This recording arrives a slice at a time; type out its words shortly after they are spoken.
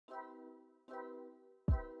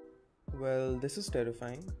Well, this is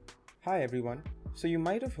terrifying. Hi everyone. So you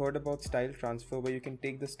might have heard about style transfer, where you can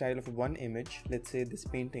take the style of one image, let's say this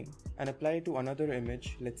painting, and apply it to another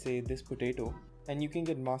image, let's say this potato, and you can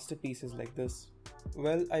get masterpieces like this.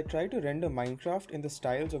 Well, I tried to render Minecraft in the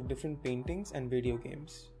styles of different paintings and video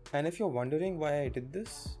games. And if you're wondering why I did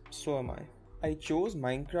this, so am I. I chose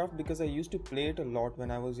Minecraft because I used to play it a lot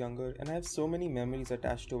when I was younger, and I have so many memories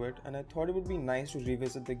attached to it, and I thought it would be nice to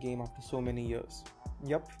revisit the game after so many years.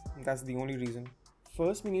 Yup, that's the only reason.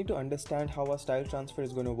 First, we need to understand how our style transfer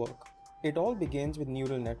is going to work. It all begins with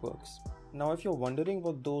neural networks. Now, if you're wondering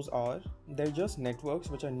what those are, they're just networks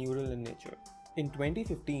which are neural in nature. In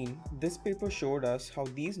 2015, this paper showed us how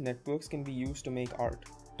these networks can be used to make art.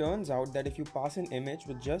 Turns out that if you pass an image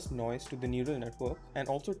with just noise to the neural network and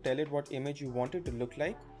also tell it what image you want it to look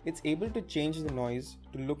like, it's able to change the noise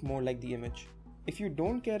to look more like the image. If you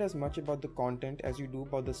don't care as much about the content as you do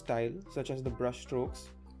about the style, such as the brush strokes,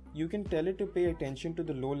 you can tell it to pay attention to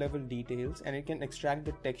the low-level details, and it can extract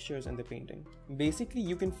the textures in the painting. Basically,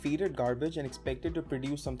 you can feed it garbage and expect it to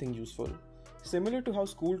produce something useful. Similar to how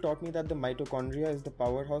school taught me that the mitochondria is the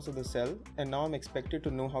powerhouse of the cell, and now I'm expected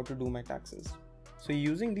to know how to do my taxes. So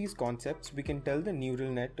using these concepts, we can tell the neural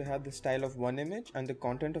net to have the style of one image and the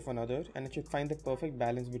content of another, and it should find the perfect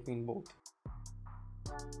balance between both.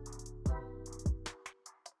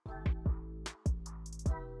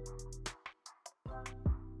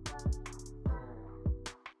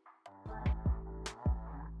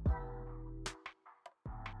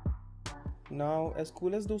 Now, as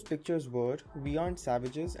cool as those pictures were, we aren't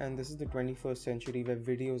savages, and this is the 21st century where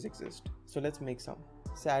videos exist. So let's make some.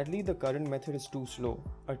 Sadly, the current method is too slow.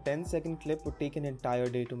 A 10-second clip would take an entire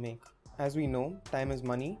day to make. As we know, time is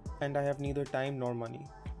money, and I have neither time nor money.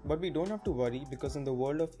 But we don't have to worry, because in the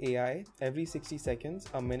world of AI, every 60 seconds,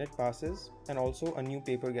 a minute passes, and also a new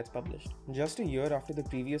paper gets published. Just a year after the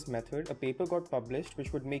previous method, a paper got published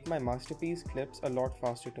which would make my masterpiece clips a lot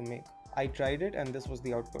faster to make. I tried it, and this was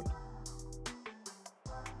the output.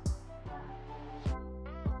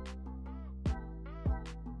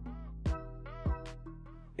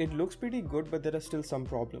 It looks pretty good, but there are still some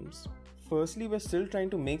problems. Firstly, we're still trying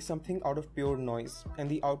to make something out of pure noise, and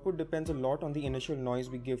the output depends a lot on the initial noise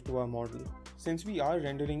we give to our model. Since we are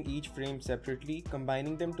rendering each frame separately,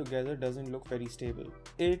 combining them together doesn't look very stable.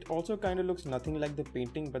 It also kinda looks nothing like the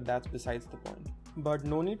painting, but that's besides the point. But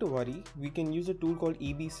no need to worry, we can use a tool called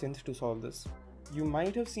EB Synth to solve this. You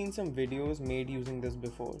might have seen some videos made using this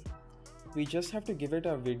before. We just have to give it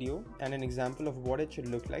our video and an example of what it should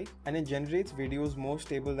look like, and it generates videos more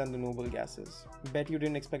stable than the noble gases. Bet you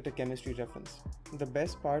didn't expect a chemistry reference. The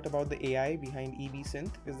best part about the AI behind EB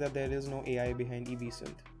Synth is that there is no AI behind EB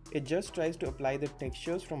Synth. It just tries to apply the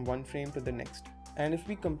textures from one frame to the next. And if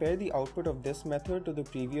we compare the output of this method to the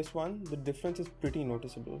previous one, the difference is pretty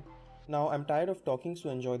noticeable. Now I'm tired of talking, so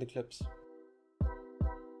enjoy the clips.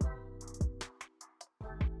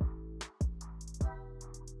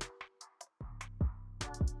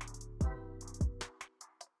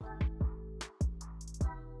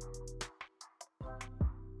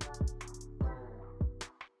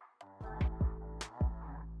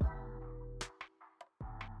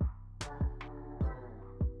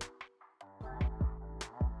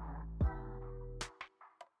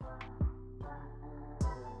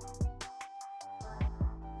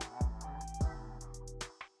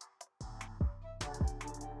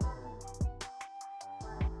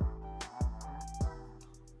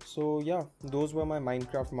 So yeah, those were my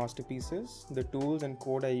Minecraft masterpieces. The tools and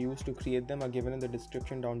code I used to create them are given in the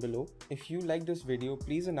description down below. If you like this video,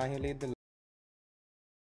 please annihilate the